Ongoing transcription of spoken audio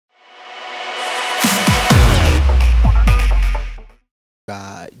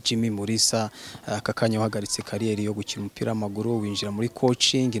bwanjye-Mulisa aka kanya wahagaritse kariyeri yo gukina umupira w'amaguru winjira muri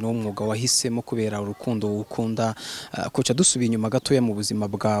coaching ni umwuga wahisemo kubera urukundo ukunda. Coach, dusubiye inyuma gatoya mu buzima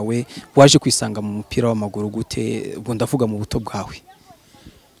bwawe waje kwisanga mu mupira w'amaguru gute? Ubwo ndavuga mu buto bwawe.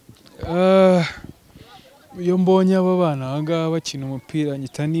 Iyo mbonye aba bana ahangaha bakina umupira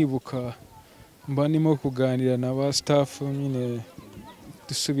nyita nibuka mba ndimo kuganira na ba staff nyine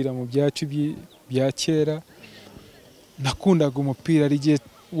dusubira mu byacu bya kera. Nakundaga umupira ari gihe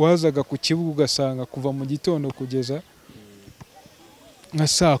wazaga ku kibuga ugasanga kuva mu gitondo kugeza nka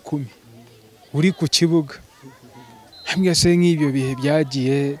saa 10 uri ku kibuga. Hamwe se nk'ibyo bihe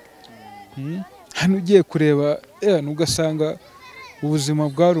byagiye hano ugiye kureba ugasanga ubuzima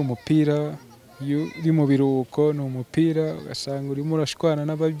bwari umupira. Iyo uri mu biruhuko ni umupira, ugasanga urimo urashwana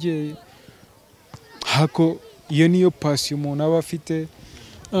n'ababyeyi. Hako iyo niyo pasi umuntu aba afite.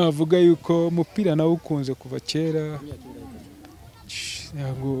 Avuga yuko umupira nawe ukunze kuva kera.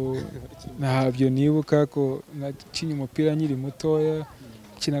 Ntabyo nibuka ko nakinye umupira nkiri mutoya,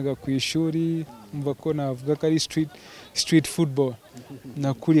 kinaga ku ishuri, umva ko navuga ko ari street football.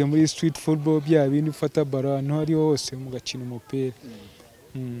 Nakuriye muri street football, bya bindi ufata baro ahantu ari hose mugakina umupira.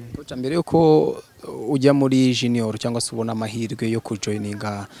 Coach, mbere yuko ujya muri junior cyangwa se ubona amahirwe yo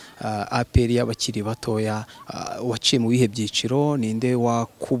kujoininga APR y'abakiri batoya, waciye mu bihe byiciro, ninde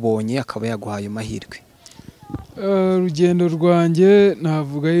wakubonye akaba yaguhaye amahirwe? Urugendo rwanjye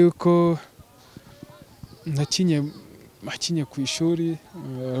navuga yuko nakinye ku ishuri,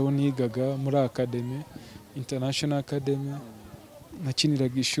 aho nigaga muri Academy, International Academy.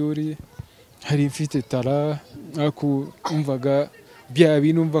 Nakiniraga ishuri, hari mfite tara, umvaga bya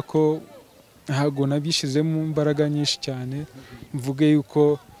bintu umva ko ntago nabishizemo imbaraga nyinshi cyane. Mvuge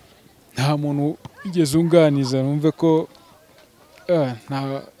yuko nta muntu ugeze unganiza numve ko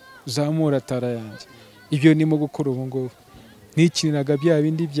nta zamura tara yanjye. Ibyo nimo gukora ubu ngo nikiniraga bya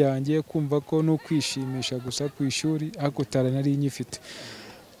bindi byanjye, kumva ko no kwishimisha gusa ku ishuri, ariko tara nari nyifite.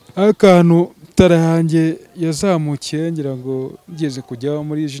 Akantu tara yanjye yazamukiye ngira ngo ngeze kujya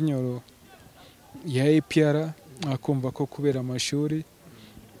muri junior ya APR, akumva ko kubera amashuri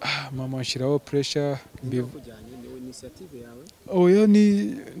mama ashiraho pressure. Oya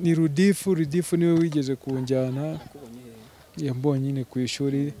ni Rudifu niwe wigeze kunjyana, yambonye nyine ku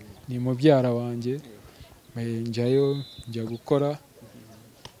ishuri, ni mubyara wanjye. Njyayo njya gukora,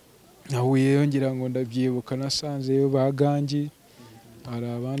 nahuye ngira ngo ndabyibuka, nasanzeyo baganji, hari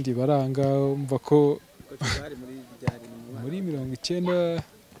abandi baranga, umva ko muri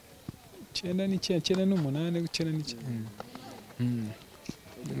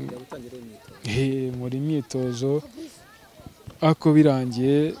 1998 muri myitozo. Ako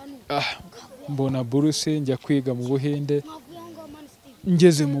birangiye mbona buruse njya kwiga mu Buhinde.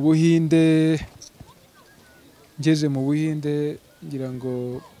 Ngeze mu Buhinde ngira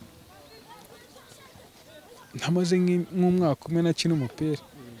ngo ntamaze nk'umwaka umwe nakina umupira.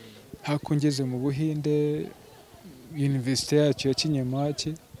 Hako ngeze mu Buhinde, university yacu ya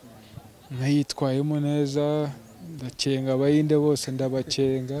Kinyamake nayitwayemo neza, ndacenga Abahinde bose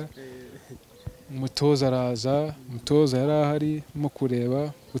ndabacenga. Umutoza araza, umutoza yari ahari mu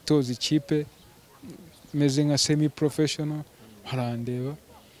kureba gutoza ikipe meze nka semi professional. Harandeba,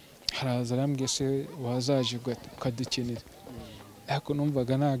 haraza arambwiye se wazaje ukadukinira. Ariko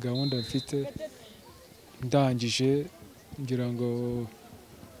numvaga nta gahunda mfite. Ndangije ngira ngo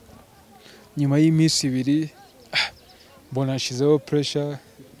nyuma y'iminsi 2 mbona ashizeho pressure,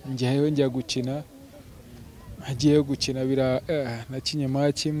 njya gukina. Hagiye gukina bira nakinye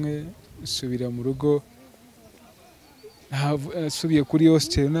match imwe, subira mu rugo. Nasubiye kuri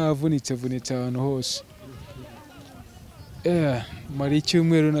hostel, navunitse ahantu hose. Mari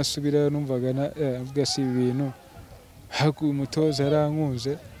icyumweru nasubira, numvaga avuga si ibintu. Haku umutoza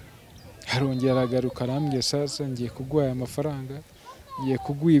yarankunze, harongera agaruka arambye sasa ngiye kuguha amafaranga, ngiye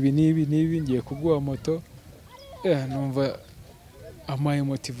kuguha ibi n'ibi, ngiye kuguha moto. Numva amaye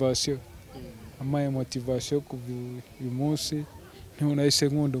motivation kuva uyu munsi. Nahise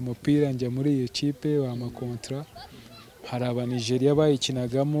nkunda umupira, njya muri iyo kipe wa kontra. Hari aba Nigeria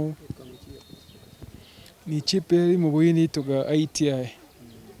bayikinagamo, ni ikipe iri mu Buhinde yitwa ITI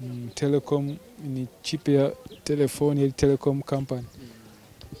Telecom, ni ikipe ya telefone, ya Telecom company.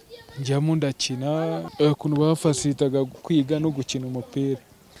 Njyamo ndakina, ukuntu bafasitaga kwiga no gukina umupira.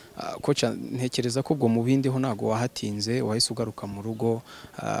 Coach, ntekereza ko ubwo mu bindi ho ntago wahatinze, wahise ugaruka mu rugo.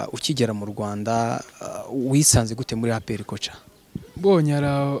 Ukigera mu Rwanda wisanze gute muri APR Coach? Mbonye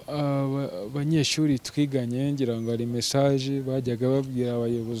abanyeshuri twiganye, ngira ngo ari message bajyaga babwira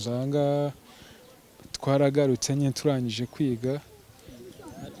abayobozi anga twaragarutse nye turangije kwiga.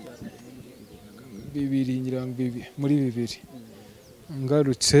 bibiri ngira ngo muri 2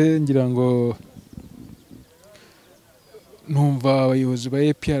 ngarutse ngira ngo numva abayobozi ba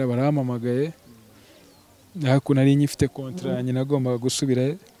APR barampamagaye, ariko nari nyifite kontra yanjye nagombaga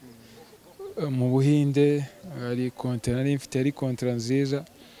gusubira mu Buhinde, ari kontra nari mfite, ari kontra nziza.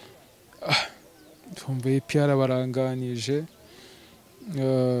 Tumva APR baranganije,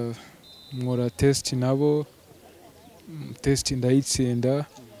 nkora test nabo, test ndayitsinda,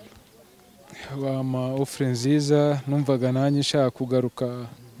 bampa offre nziza, numvaga nanjye nshaka kugaruka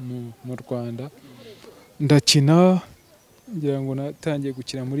mu Rwanda ndakina, ngira ngo natangiye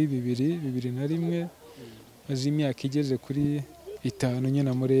gukina muri 2001, maze imyaka igeze kuri 5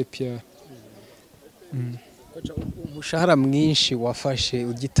 nyine muri APR. Umushahara mwinshi wafashe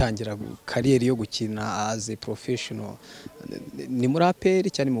ugitangira kariyeri yo gukina as a professional ni muri APR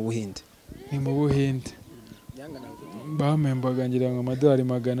cyane mu Buhinde? Ni mu Buhinde. Bamembaga ngira ngo amadolari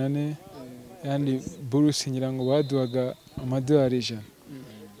 400, yandi buruse ngira ngo baduhaga amadolari 100.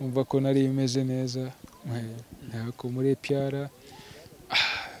 Umva ko nari imeze neza, nako muri APR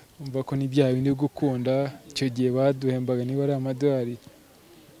umva ko n'ibyaha bindi gukunda. Icyo gihe baduhembaga niba ari amadolari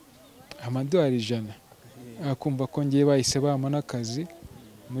 100, akumva ko ngiye bahise bampa n'akazi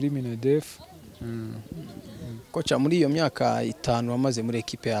muri Minadef. Kocha, muri iyo myaka 5 wamaze muri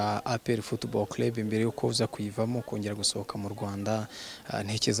equipe ya APR Football Club, imbere yuko uza kuyivamo kongera gusohoka mu Rwanda,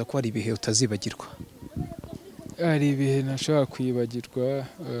 ntekeza ko hari ibihe utazibagirwa? Hari ibihe ntashobora kwibagirwa.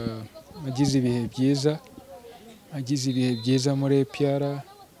 Nagize ibihe byiza muri APR.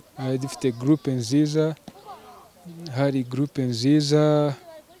 Dufite groupe nziza, hari groupe nziza,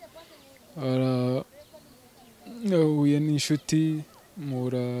 nahuye n'inshuti,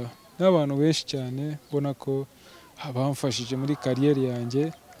 mura n'abantu benshi cyane, mbona ko bamfashije muri kariyeri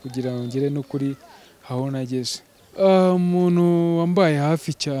yanjye kugira ngo ngere no kuri aho nageze. Umuntu wambaye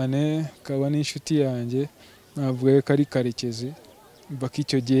hafi cyane akaba n'inshuti yanjye, navuga ko ari Karekezi. Mbaka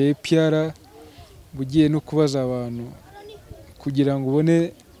icyo gihe APR bugiye no kubaza abantu kugira ngo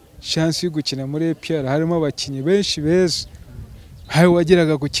ubone chance yo gukina muri APR, harimo abakinnyi benshi beza, hari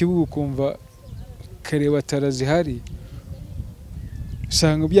wageraga ku kibuga ukumva kare batarazihari,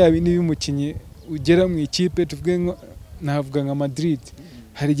 usanga bya bindi by'umukinnyi ugera mu ikipe, tuvuge navuga nka Madrid,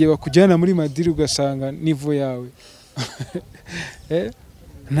 hari igihe bakujyana muri Madrid ugasanga nivo yawe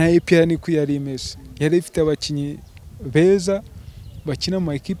na APR niko yari imeze. Yari ifite abakinnyi beza bakina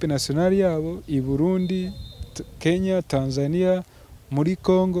mu equipe nationale yabo i Burundi, Kenya, Tanzania, muri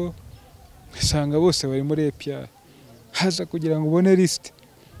Congo, usanga bose bari muri APR. Haza kugira ngo ubone list,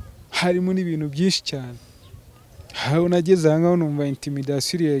 harimo n'ibintu byinshi cyane. Aho nageze aha ngaho numva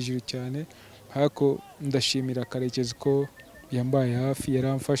intimidation hejuru cyane, ariko ndashimira Karekezi ko yambaye hafi,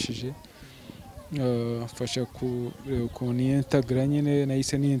 yaramfashije, mfasha ku niintegra nyine,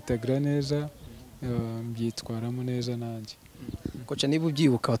 nahise niintegra neza, mbyitwaramo neza nanjye. Kocha, niba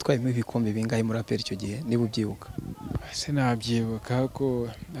ubyibuka watwayemo ibikombe bingahe muri APR icyo gihe, niba ubyibuka? Sinabyibuka ko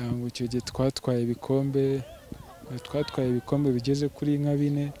ngo icyo gihe twatwaye ibikombe bigeze kuri nka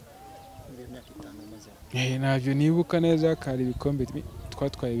 4. Nabyo nibuka neza, kari ibikombe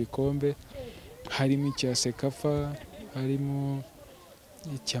twatwaye ibikombe, harimo icya Sekafa, harimo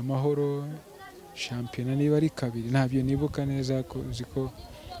icy'amahoro, shampiyona niba ari 2, nabyo nibuka neza, ko nzi ko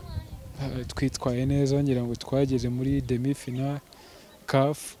twitwaye neza, ngira ngo twageze muri demi final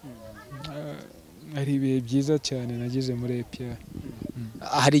CAF. Ari ibihe byiza cyane nagize muri APR.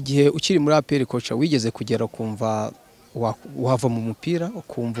 Hari igihe ukiri muri APR Kocha wigeze kugera kumva wava mu mupira,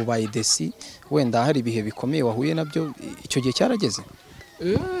 ukumva ubaye desi, wenda hari ibihe bikomeye wahuye nabyo, icyo gihe cyarageze?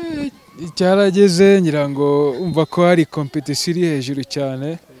 Cyarageze, ngira ngo umva ko hari competition iri hejuru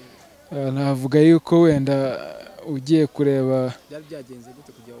cyane. Navuga yuko wenda ugiye kureba byari byagenze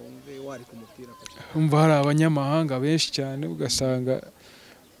gute kugira wumve wari ku mupira? Umva hari abanyamahanga benshi cyane, ugasanga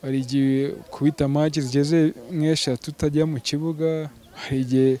hari igihe kubita match zigeze nk'eshatu utajya mu kibuga, hari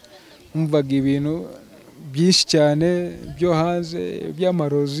igihe umvaga ibintu byinshi cyane byo hanze,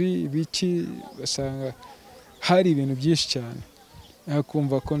 by'amarozi biki, ugasanga hari ibintu byinshi cyane.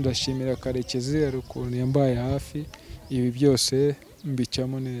 Nakumva ko ndashimira Karekezi, ari ukuntu yambaye hafi, ibi byose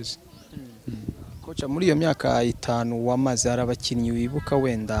mbicamo neza. Kocha, muri iyo myaka 5 wamaze, hari abakinnyi wibuka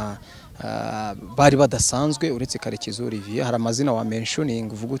wenda bari badasanzwe uretse Karekezi Olivier? Hari amazina wa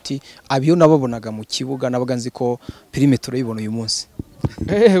mentioning uvuga uti abiyo nababonaga mu kibuga nabaga nzi ko perimeter yibona uyu munsi?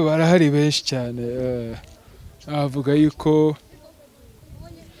 Barahari benshi cyane. Avuga yuko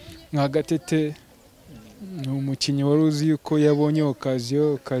nka Gatete ni umukinnyi wari uzi yuko yabonye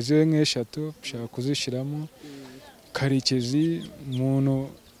okaziyo nk'eshatu ushaka kuzishiramo. Karekezi umuntu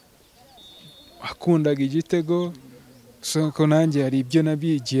akundaga igitego, ko nanjye hari ibyo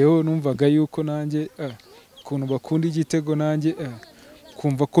nabigiyeho, numvaga yuko nanjye ukuntu bakunda igitego nanjye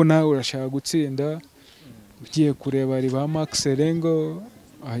ukumva ko nawe urashaka gutsinda. Ugiye kureba hari ba Max Serengo,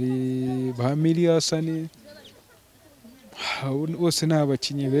 hari ba Miliyasani, bose ni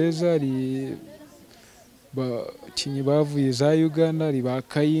abakinnyi beza. Hari abakinnyi bavuye za Uganda, hari ba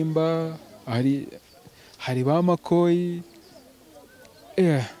Kayimba, hari ba Makoyi.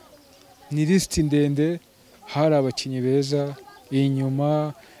 Ni lisiti ndende, hari abakinnyi beza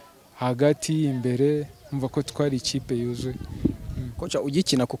inyuma, hagati, imbere. Umva ko twari ikipe yuzuye. Kocha,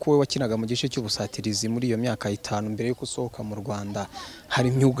 ugikina kuko we wakinaga mu gice cy'ubusatirizi muri iyo myaka 5 mbere yuko usohoka mu Rwanda, hari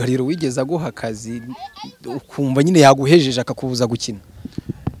imyugariro wigeze aguha akazi ukumva nyine yaguhejeje akakubuza gukina?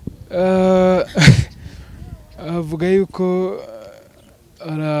 Avuga yuko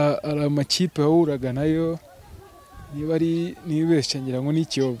ari amakipe wahuraga nayo, niba ari nibeshya ngira ngo ni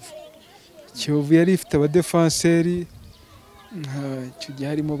Kiyovu yari ifite abadefanseri, icyo gihe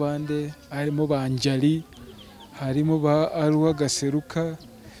harimo bande, harimo banjari, harimo ba Aruwa Gaseruka,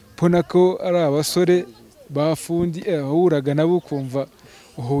 pona ko ari abasore bafundi wahuraga nabo ukumva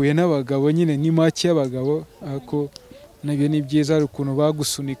uhuye n'abagabo, nyine ni make y'abagabo. Ariko nabyo ni byiza, ari ukuntu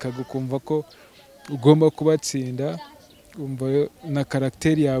bagusunikaga ukumva ko ugomba kubatsinda, umva na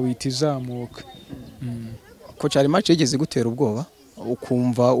karagiteri yawe ihita izamuka. Kocha, hari match yigeze gutera ubwoba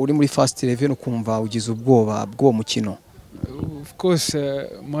ukumva uri muri first 11 ukumva ugize ubwoba bw'uwo mukino? Of course,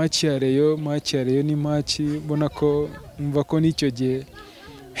 match ya Rayon ni match mbona ko umva ko nicyo gihe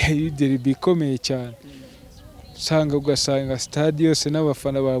derby ikomeye cyane. Ugasanga stade yose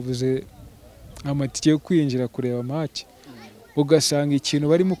n'abafana bavuze amatike yo kwinjira kureba match, ugasanga ikintu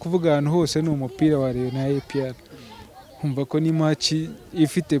barimo kuvuga ahantu hose ni umupira wa Rayon na APR. Umva ko ni match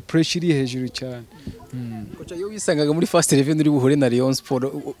ifite pressure iri hejuru cyane. Kocha, iyo wisangaga muri first 11 uri buhure na Rayon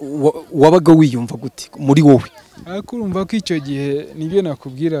Sport, wabaga wiyumva gute muri wowe? Ariko urumva ko icyo gihe nibyo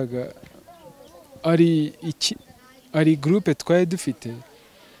nakubwiraga, ari groupe twari dufite,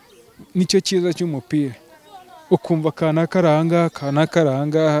 nicyo cyiza cy'umupira. Ukumva kana karanga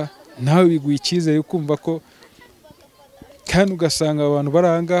nawe biguye icyizere, ukumva ko kandi ugasanga abantu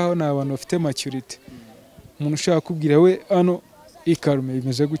barangaho ni abantu bafite maturity. Umuntu ushaka kubwira we hano ikarume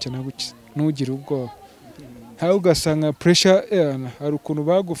bimeze gutya na gutya, ntugire ubwoba. Hawe ugasanga pressure, hari ukuntu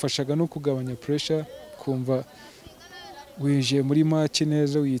bagufashaga no kugabanya pressure, kumva winjiye muri match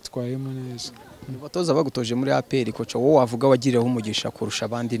neza, witwayemo neza. Mu batoza bagutoje muri APR, Kocha, wowe wavuga wagireho umugisha kurusha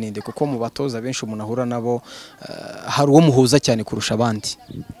abandi ninde? Kuko mu batoza benshi umuntu ahura nabo hari uwo muhuza cyane kurusha abandi.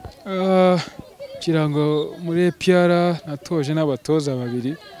 Kirango muri APR natoje n'abatoza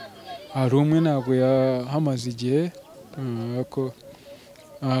babiri, hari umwe ntabwo yahamaze igihe, ko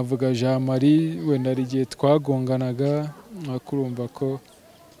avuga Jean Marie, wenda ari igihe twagonganaga, akurumva ko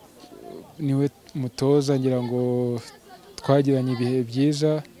niwe mutoza, ngira ngo twagiranye ibihe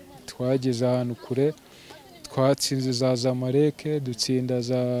byiza, twageze ahantu kure, twatsinze za Zamalek, dutsinda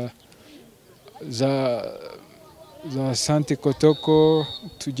za Sante Kotoko,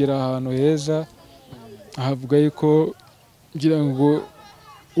 tugera ahantu heza. Ahavuga yuko ngira ngo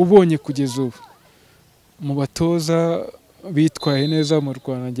ubonye kugeza ubu mu batoza bitwaye neza mu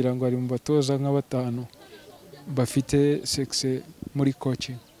Rwanda, ngira ngo ari mu batoza nka 5 bafite success muri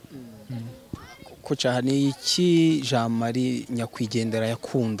coaching. Kocha, ni iki Jean Marie nyakwigendera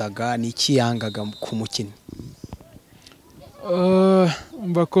yakundaga, ni iki yangaga ku mukinnyi?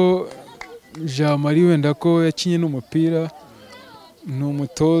 Umva ko Jean Marie wenda ko yakinye n'umupira, ni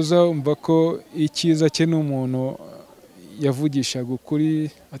umutoza. Umva ko icyiza cye ni umuntu yavugishaga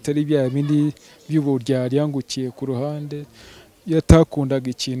ukuri, atari bya bindi by'uburyari yangukiye ku ruhande. Iyo atakundaga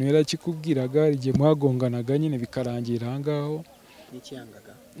ikintu yarakikubwiraga, igihe mwagonganaga nyine bikarangira aha ngaho. N'iki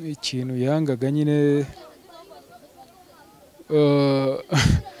yangaga? Ikintu yangaga nyine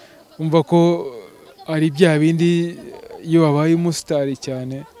umva ko ari bya bindi iyo wabaye umusitari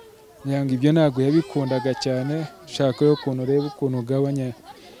cyane, nyanga ibyo ntabwo yabikundaga cyane. Shaka yo kuntu ureba ukuntu ugabanya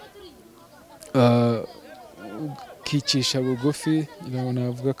ukicisha bugufi,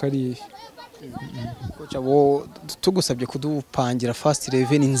 navuga ko ari Kocha, wo tugusabye kudupangira first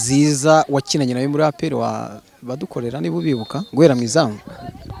 11 nziza wakinanye nawe muri APR, badukorera niba ubibuka guhera mu izamu?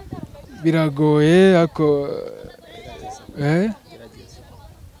 Biragoye ako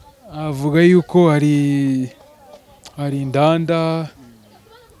avuga yuko hari Ndanda,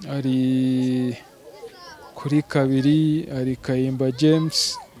 hari kuri kabiri, hari Kayimba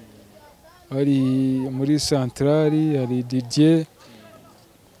James, hari muri Centrali, hari Didier,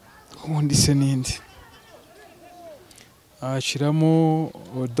 ubundi se nindi ashiramo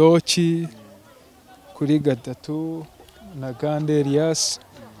Odochi kuri gatatu na Gande Elias,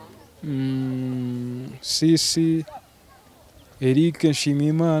 Sisi, Eric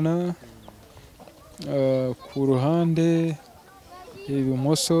Nshimiyimana ku ruhande,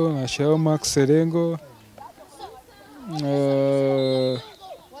 ibumoso nashyiraho Max Serengo,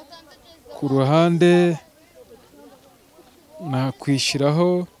 ku ruhande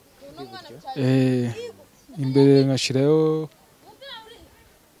nakwishyiraho imbere nkashyiraho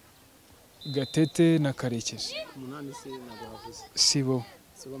Gatete na Karekezi. Sibo.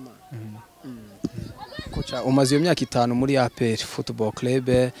 Kocha, umaze iyo myaka 5 muri APR Football Club,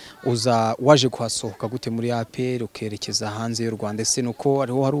 waje kuhasohoka gute muri APR ukerekeza hanze y'u Rwanda? Ese nuko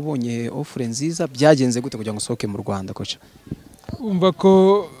ariho hari ubonye offre nziza, byagenze gute kugira ngo usohoke mu Rwanda kocha? Umva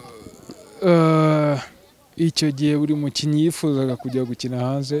ko icyo gihe buri mukinnyi yifuzaga kujya gukina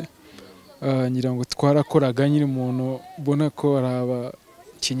hanze, ngira ngo twarakoraga nyine umuntu ubona ko ari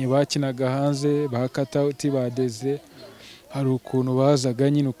abakinnyi bakinaga hanze bakata uti badeze, hari ukuntu bazaga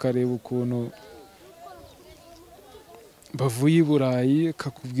nyine ukareba ukuntu bavuye i Burayi,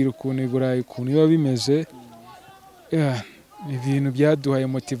 akakubwira ukuntu i Burayi ukuntu biba bimeze. Ibintu byaduhaye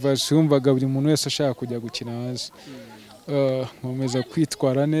motivation, yumvaga buri muntu wese ashaka kujya gukina hanze. Nkomeza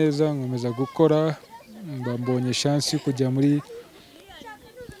kwitwara neza, nkomeza gukora, mbonye chance yo kujya muri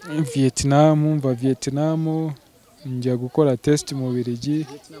Vietnam, njya gukora test mu Bubiligi.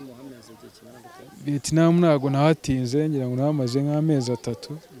 Vietnam ntabwo nahatinze, ngira ngo namaze nk'amezi 3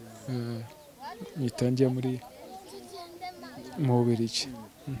 nitangiye muri mu Bubiligi.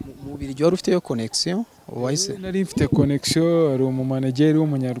 Mu Bubiligi wari ufite yo connection wahise? Nari mfite connection, ari umumanageri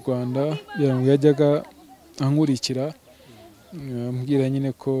w'umunyarwanda yajyaga ankurikira, ambwira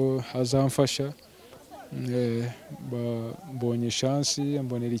nyine ko azamfasha. Mbonye chance,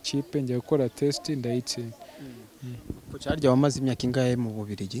 mbonera ikipe, njya gukora test ndayitsinda. Kocha, harya wamaze imyaka ingahe mu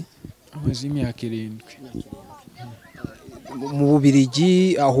Bubiligi? Amaze imyaka 7. Mu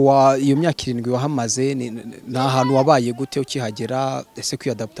Bubiligi aho iyo myaka 7 wahamaze, na ahantu wabaye gute ukihagera? Ese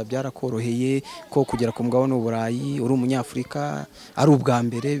kwiyadapta byarakoroheye ko kugera ku mugabane w'Uburayi uri umunyafrika ari ubwa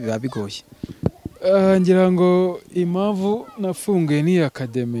mbere biba bigoye? Ngira ngo impamvu nafunguye ni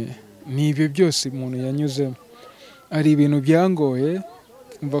academy, ni ibyo byose umuntu yanyuzemo. Ari ibintu byangoye,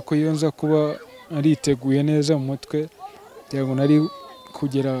 umva ko iyo nza kuba ariteguye neza mu mutwe, ngira ngo nari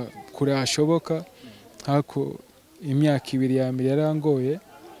kugera kure hashoboka. Hako imyaka 2 ya mbere yarangoye,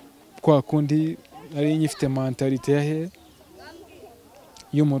 kwa kundi nari nyifite mentalite yahe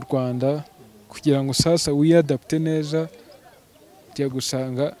yo mu Rwanda, kugira ngo sasa wiyadapte neza, bya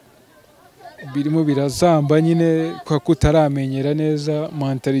gusanga birimo birazamba nyine kwa kutaramenyera neza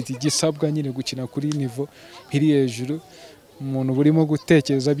mentality gisabwa nyine gukina kuri niveau iri hejuru. Umuntu burimo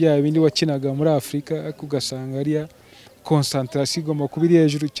gutekereza bya bindi wakinaga muri Afrika, kugasanga ariya concentration igomba kuba iri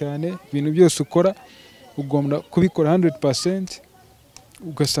hejuru cyane, ibintu byose ukora ugomba kubikora 100%,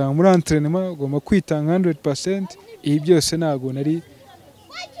 ugasanga muri entraînement ugomba kwitanga 100%. Ibi byose ntago nari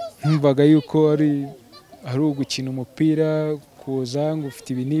ntumvaga yuko ari ugukina umupira kuza ngo ufite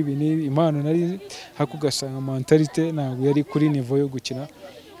ibi n'ibi impano nari hakugasanga mentalite ntago yari kuri niveau yo gukina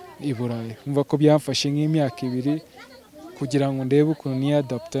i Burayi. Umva ko byamfashe nk'imyaka 2 kugira ngo ndebe ukuntu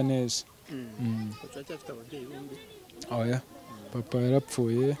niyadapta neza. Oya, papa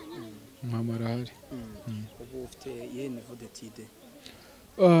yarapfuye, mama arahari. Ubu ufite ye niveau d'étude?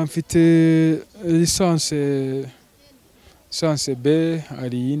 Mfite licence B,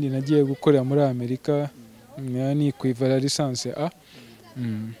 ari yindi nagiye gukorera muri Amerika, ni kwivara licence A.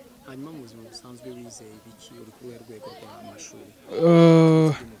 Hanyuma mu buzima busanzwe wize ibiki, uri ku rwego rw'amashuri?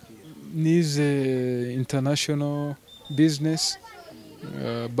 Nize international business,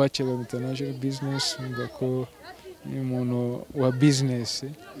 bachelor of international business, ngako ni umuntu wa business.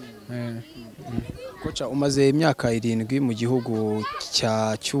 Kocha, umaze imyaka 7 mu gihugu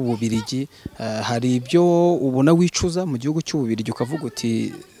cy'Ububiligi, hari ibyo ubona wicuza mu gihugu cy'Ububiligi ukavuga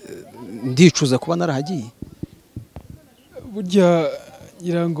uti ndicuza kuba narahagiye? Burya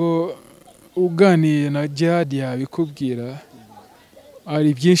ngira ngo uganiye na Jihad yabikubwira,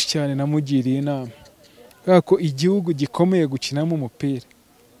 ari byinshi cyane namugiriye inama, kako igihugu gikomeye gukinamo umupira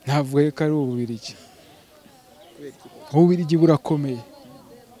ntabwo ko ari Ububiligi. Ububiligi burakomeye,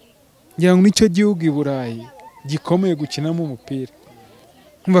 ngira ngo nicyo gihugu i Burayi gikomeye gukinamo umupira.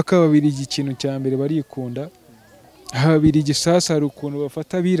 Umva ko Ababiligi ikintu cya mbere barikunda, Ababiligi sasa hari ukuntu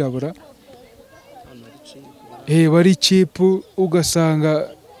bafata abirabura, bari cheap, ugasanga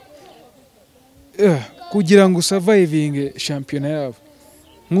kugira ngo surviving champion yabo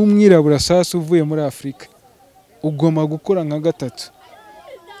nk'umwirabura sasa uvuye muri Afrika ugomba gukora nka 3.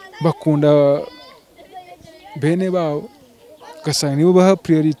 Bakunda bene bawo, ugasanga nibo baha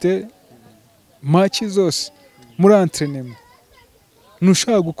priorite match zose muri entraînement.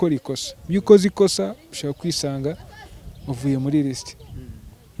 Nushaka gukora ikosa, iyo ukoze ikosa ushaka kwisanga uvuye muri list.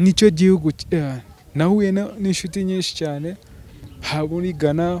 Nicyo gihugu nahuye n'inshuti nyinshi cyane, haba muri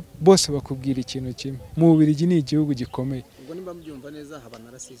Ghana bose bakubwira ikintu kimwe, mu Bubiligi ni igihugu gikomeye. ubwo nimba mbyumva neza haba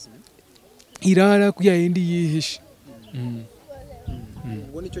na racisme Irara kuya yindi yihishe.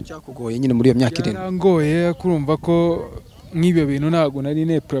 ubwo nicyo cyakugoye nyine muri iyo myaka irindwi? Byarangoye kurumva ko nk'ibyo bintu ntabwo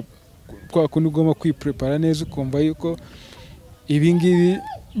nari kwa kundi ugomba kwiprepara neza ukumva yuko ibi ngibi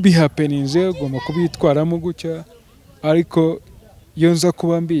bihapeninze ugomba kubitwaramo gutya, ariko iyo nza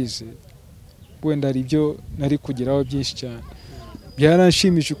kuba mbizi wenda ari byo nari kugeraho byinshi cyane.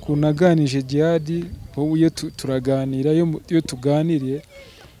 Byaranshimishije ukuntu naganije Jihadi, wowe iyo turaganira, iyo tuganiriye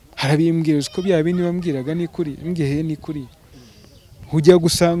harabimbwira uko bya bindi bambwiraga ni kuri, mbwiye ni kuri. Ujya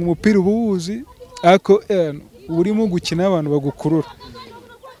gusanga umupira uba uwuzi, ariko urimo gukina abantu bagukurura,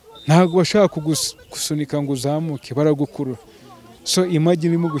 ntabwo bashaka kugusunika ngo uzamuke, baragukurura. So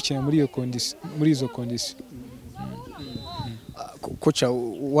imagine urimo gukina muri izo kondisiyo. Koca,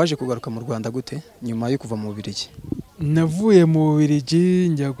 waje kugaruka mu Rwanda gute nyuma yo kuva mu Bubiligi? Navuye mu Bubiligi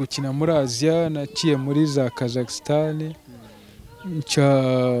njya gukina muri Aziya, naciye muri za Kazakhstan, nca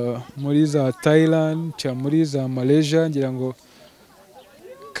muri za Thailand, nca muri za Malaysia, ngira ngo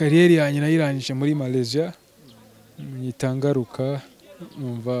kariyeri yanjye nayirangije muri Malaysia. Nyitangaruka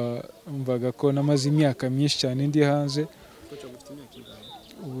numvaga ko namaze imyaka myinshi cyane ndi hanze.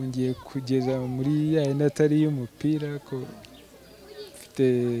 Ubu ngiye kugeza muri ya yindi atari y'umupira ko mfite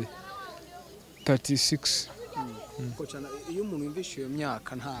 36. Iyo umuntu yumvishe iyo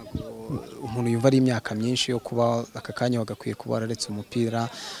myaka, ntabwo umuntu yumva ari imyaka myinshi yo kuba aka kanya wagakwiye kuba wararetse umupira.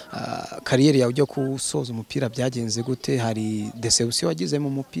 Kariyeri yawe ujya gusoza umupira byagenze gute? Hari deception wagize mu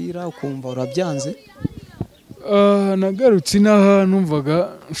mupira ukumva urabyanze? Nagarutse inaha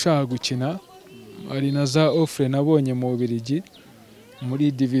numvaga nshaka gukina, ari na za offre nabonye mu Bubiligi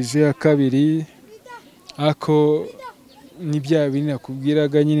muri division ya kabiri, ako ni bya bintu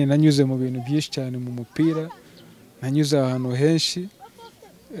nakubwiraga nyine, nanyuze mu bintu byinshi cyane mu mupira, nanyuze ahantu henshi,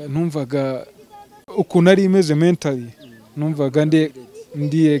 numvaga ukuntu ari imeze mentally, numvaga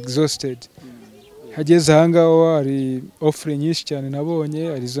ndi exhausted. Hageze ahangaho hari offre nyinshi cyane nabonye,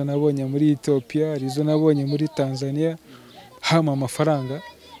 arizo nabonye muri Ethiopia, arizo nabonye muri Tanzania, hama amafaranga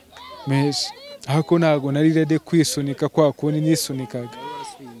meza, ariko ntabwo nari ready kwisunika kwa kundi nisunikaga.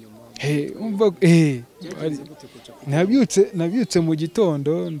 Nabyutse mu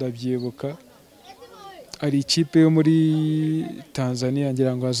gitondo ndabyibuka, ari ikipe yo muri Tanzania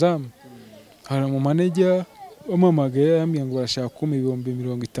ngira ngo Azam, hari mu manager wamamagaye yambwiye ngo barashaka kumpa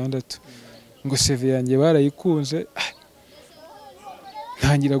 60,000, ngo CV yanjye barayikunze.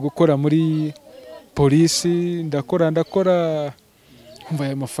 Ntangira gukora muri polisi, ndakora umva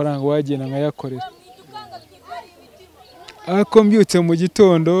aya mafaranga wagenda nkayakorera. Ariko mbyutse mu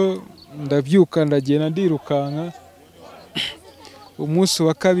gitondo ndabyuka ndagenda ndirukanka, umunsi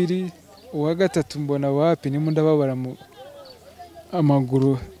wa kabiri uwa gatatu mbona wapi nimo ndababara mu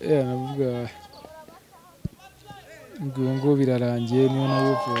amaguru, navuga ngo birarangiye, niyo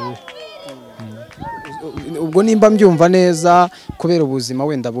nabivuye. Ubwo nimba mbyumva neza, kubera ubuzima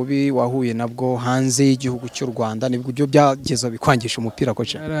wenda bubi wahuye nabwo hanze y'igihugu cy'u Rwanda, nibwo byo byageza bikwangisha umupira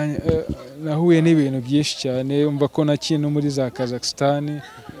Koca? Nahuye n'ibintu byinshi cyane, umva ko nakino muri za Kazakhstan,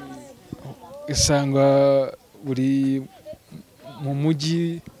 isanga buri mu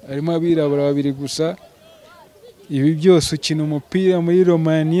mujyi harimo abirabura babiri gusa. Ibi byose ukina umupira muri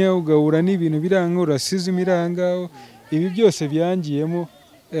Romania ugahura n'ibintu biranga, urasize imiranga, ibi byose byangiyemo,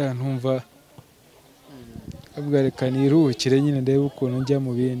 ntumva reka niruhukire nyine ndebe ukuntu njya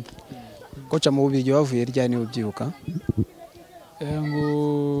mu bindi. Koca, mu Bubiligi wavuye ryari niba ubyibuka?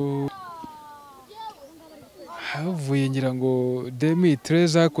 Ngo havuye ngira ngo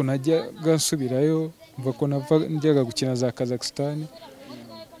 2013, ariko najyaga nsubirayo, mva ko njyaga gukina za Kazakhstan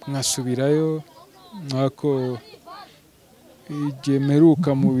nkasubirayo. Ariko igihe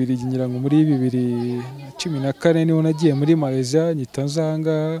mperuka mu Bubiligi ngira ngo muri 2014 niho nagiye muri Malaysia, nyita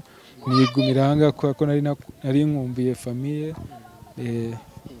nzanga nigumira hanga ko nari nkumbuye famille.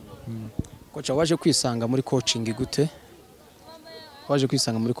 Koca, waje kwisanga muri coaching gute?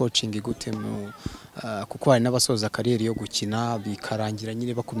 Kuko hari n'abasoza kariyeri yo gukina bikarangira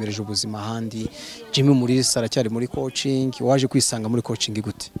nyine bakomereje ubuzima ahandi. Mulisa aracyari muri coaching, waje kwisanga muri coaching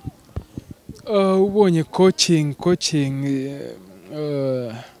gute? Ubonye coaching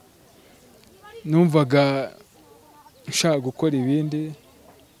numvaga nshaka gukora ibindi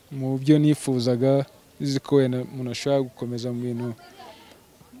mu byo nifuzaga, ko umuntu ashaka gukomeza mu bintu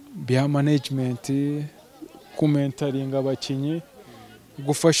bya management, kumentaringa abakinnyi,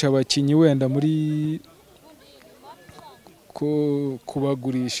 gufasha abakinnyi wenda muri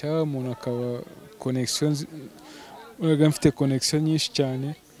kubagurisha. Umuntu akaba connections, mfite connection nyinshi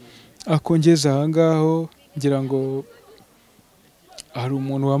cyane. Ako ngeze ahangaho ngira ngo hari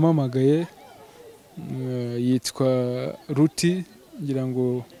umuntu wamamagaye yitwa Ruti, ngira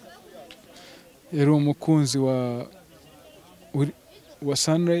ngo yari umukunzi wa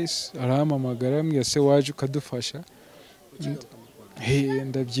Sunrise, arahamamagara ambwira se waje ukadufasha.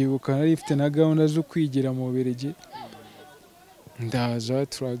 Ndabyibuka nari mfite na gahunda zo kwigira mu Bubiligi, ndaza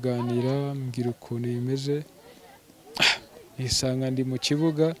turaganira mbwira ukuntu bimeze, nisanga ndi mu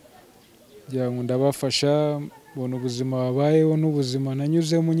kibuga ngira ngo ndabafasha, mbona ubuzima babayeho n'ubuzima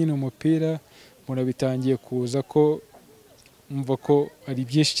nanyuzemo nyine umupira, mbona bitangiye kuza ko mva ko ari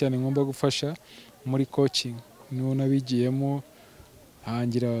byinshi cyane ngomba gufasha muri coaching. Niho nabigiyemo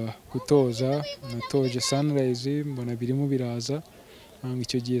hangira gutoza, natoje Sunrise mbona birimo biraza,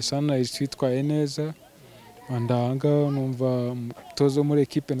 icyo gihe Sunrise twitwaye neza, ndanga numva tozo muri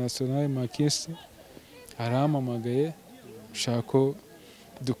equipe nationale Makisi arahamamagaye ushaka ko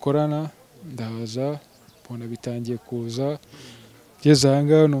dukorana, ndaza mbona bitangiye kuza, ngeze aha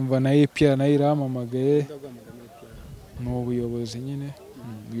ngaha numva na EPR nayo irahamamagaye mu buyobozi nyine,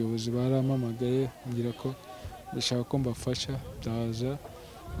 ubuyobozi barahamamagaye ngira ko ndashaka ko mbafasha, ndaza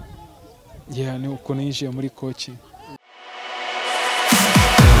ni uko ninjiye muri coaching.